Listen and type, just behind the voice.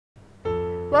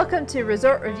Welcome to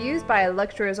Resort Reviews by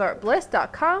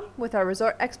LuxuryResortBliss.com with our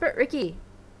resort expert Ricky.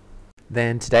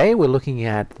 Then today we're looking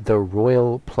at the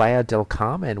Royal Playa del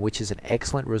Carmen, which is an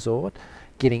excellent resort,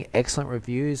 getting excellent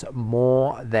reviews,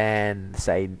 more than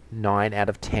say 9 out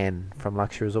of 10 from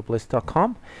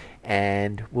LuxuryResortBliss.com.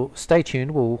 And we'll stay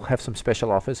tuned. We'll have some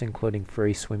special offers, including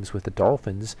free swims with the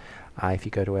dolphins. If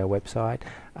you go to our website,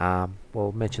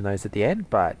 we'll mention those at the end.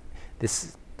 But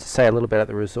this, to say a little bit about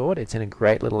the resort, it's in a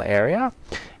great little area,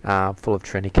 full of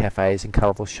trendy cafes and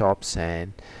colourful shops,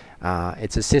 and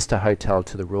it's a sister hotel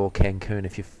to the Royal Cancun,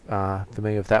 if you're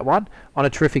familiar with that one, on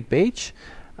a terrific beach.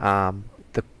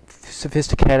 The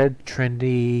sophisticated,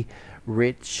 trendy,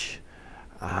 rich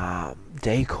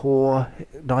decor,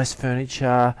 nice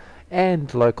furniture,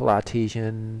 and local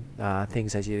artisan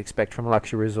things as you'd expect from a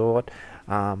luxury resort.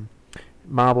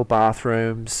 Marble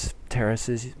bathrooms,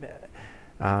 terraces,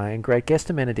 and great guest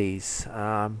amenities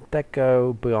that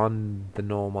go beyond the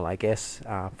normal, I guess,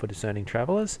 for discerning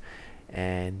travellers,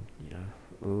 and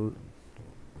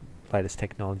latest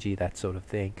technology, that sort of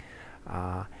thing.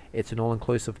 It's an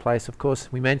all-inclusive place, of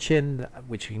course, we mentioned,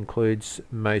 which includes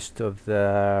most of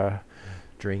the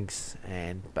drinks,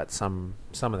 but some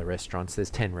of the restaurants. There's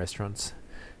 10 restaurants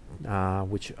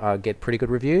which get pretty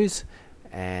good reviews,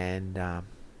 and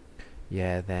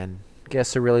then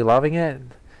guests are really loving it.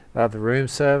 They love the room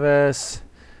service,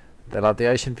 they love the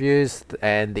ocean views,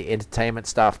 and the entertainment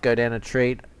staff go down a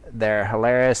treat. They're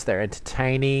hilarious, they're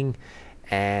entertaining,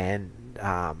 and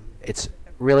it's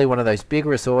really one of those big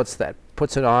resorts that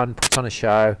puts on a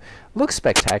show. Looks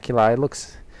spectacular. It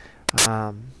looks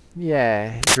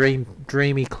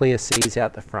dreamy clear seas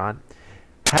out the front.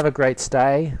 Have a great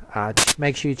stay.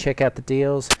 Make sure you check out the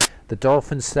deals. The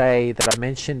dolphin stay that I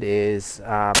mentioned is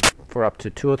for up to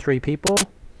 2 or 3 people.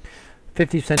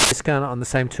 50% discount on the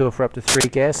same tour for up to 3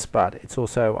 guests, but it's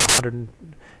also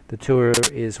the tour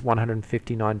is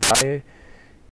 $159 value.